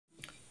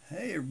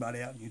Hey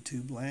everybody out in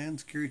YouTube land,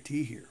 it's Gary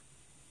T here.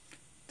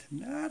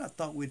 Tonight I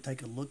thought we'd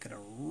take a look at a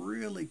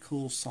really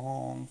cool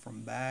song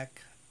from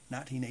back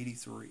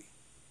 1983.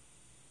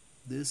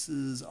 This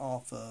is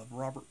off of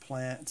Robert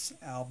Plant's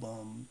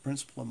album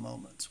Principle of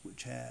Moments,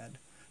 which had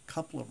a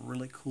couple of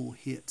really cool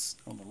hits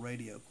on the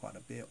radio quite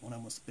a bit. One of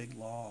them was Big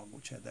Log,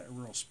 which had that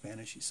real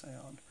Spanishy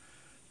sound.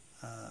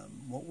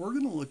 What we're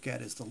going to look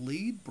at is the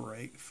lead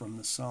break from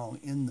the song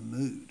In the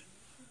Mood.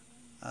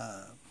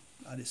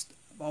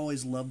 I've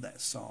always loved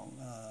that song.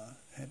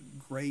 Had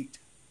great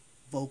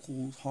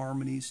vocal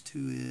harmonies to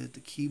it. The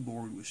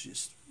keyboard was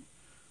just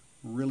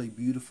really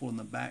beautiful in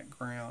the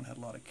background, had a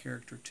lot of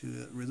character to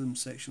it. Rhythm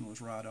section was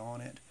right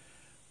on it.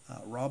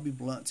 Robbie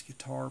Blunt's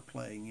guitar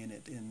playing in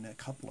it in a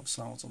couple of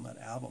songs on that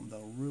album,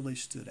 though, really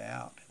stood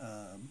out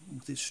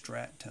with his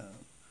strat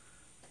tone.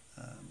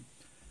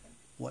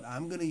 What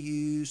I'm going to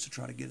use to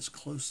try to get as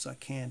close as I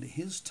can to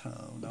his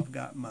tone, I've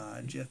got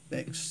my Jeff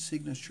Beck's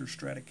signature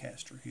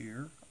Stratocaster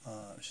here.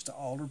 It's just an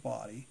alder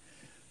body.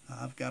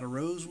 I've got a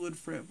rosewood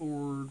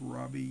fretboard.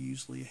 Robbie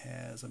usually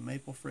has a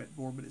maple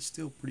fretboard, but it's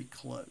still pretty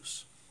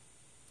close.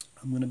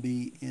 I'm going to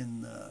be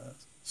in the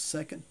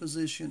second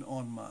position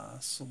on my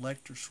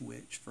selector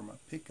switch for my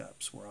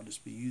pickups, where I'll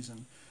just be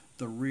using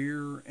the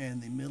rear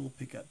and the middle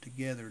pickup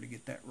together to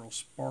get that real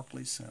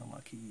sparkly sound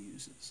like he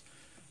uses.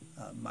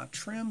 My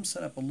trim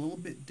set up a little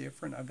bit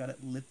different. I've got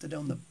it lifted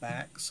on the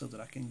back so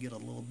that I can get a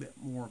little bit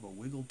more of a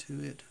wiggle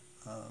to it.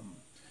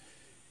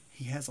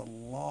 He has a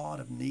lot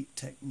of neat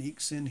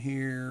techniques in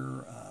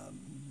here,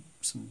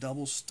 some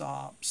double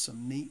stops,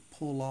 some neat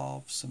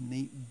pull-offs, some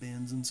neat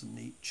bends, and some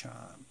neat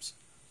chimes.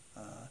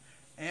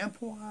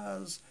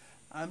 Amp-wise,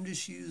 I'm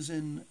just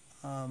using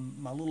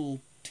my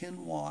little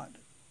 10-watt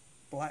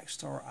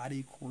Blackstar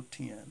ID Core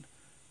 10.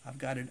 I've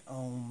got it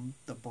on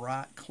the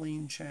bright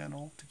clean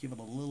channel to give it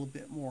a little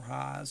bit more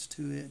highs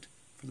to it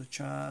for the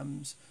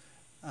chimes.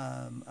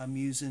 I'm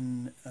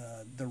using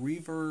the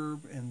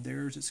reverb, and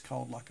theirs it's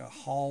called like a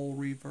hall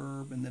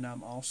reverb, and then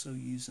I'm also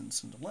using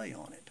some delay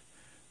on it.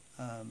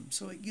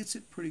 So it gets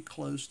it pretty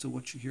close to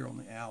what you hear on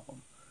the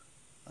album.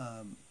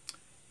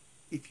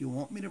 If you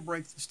want me to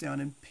break this down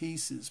in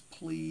pieces,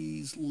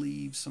 please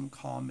leave some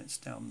comments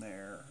down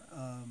there.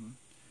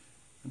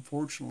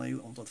 Unfortunately,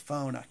 on the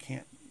phone I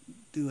can't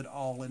do it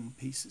all in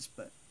pieces,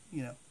 but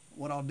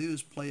what I'll do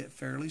is play it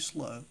fairly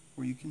slow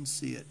where you can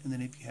see it, and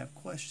then if you have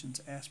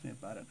questions, ask me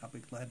about it. I'll be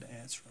glad to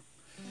answer them.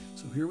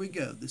 So here we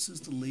go. This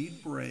is the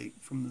lead break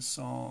from the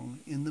song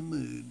In the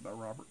Mood by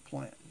Robert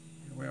Plant.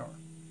 Here we are.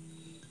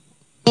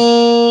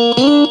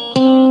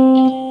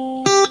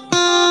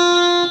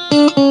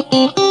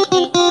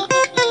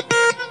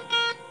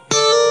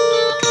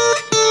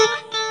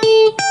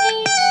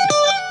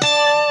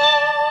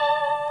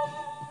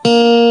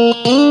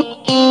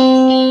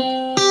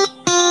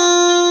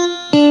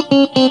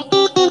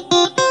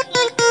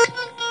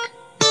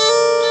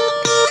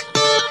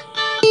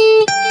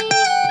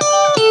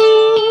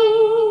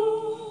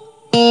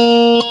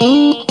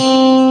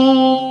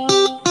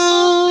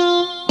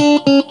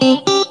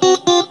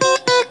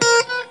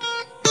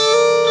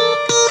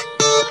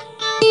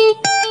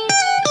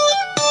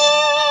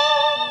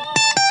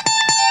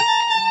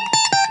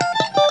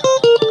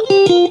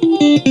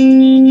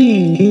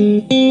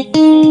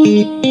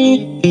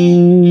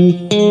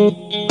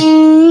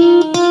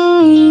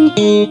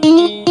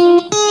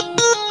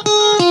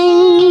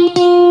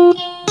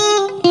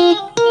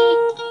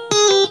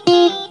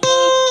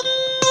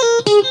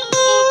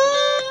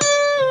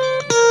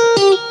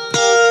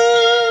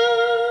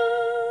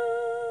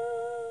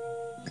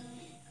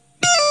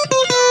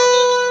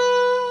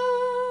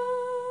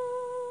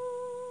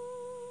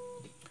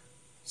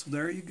 So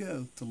there you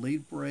go, the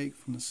lead break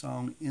from the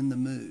song In the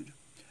Mood.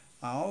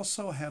 I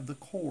also have the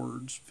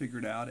chords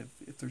figured out.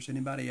 If there's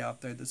anybody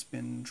out there that's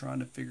been trying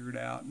to figure it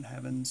out and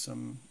having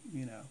some,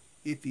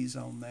 iffies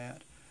on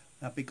that,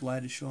 I'd be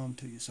glad to show them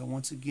to you. So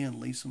once again,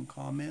 leave some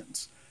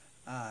comments.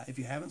 If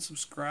you haven't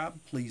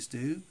subscribed, please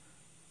do.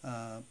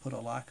 Put a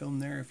like on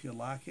there if you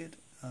like it.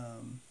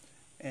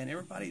 And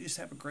everybody just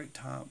have a great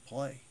time.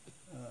 Play.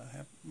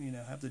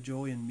 Have the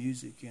joy in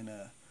music, and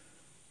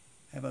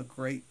have a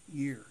great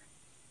year.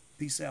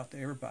 Peace out to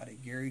everybody.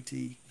 Gary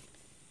T.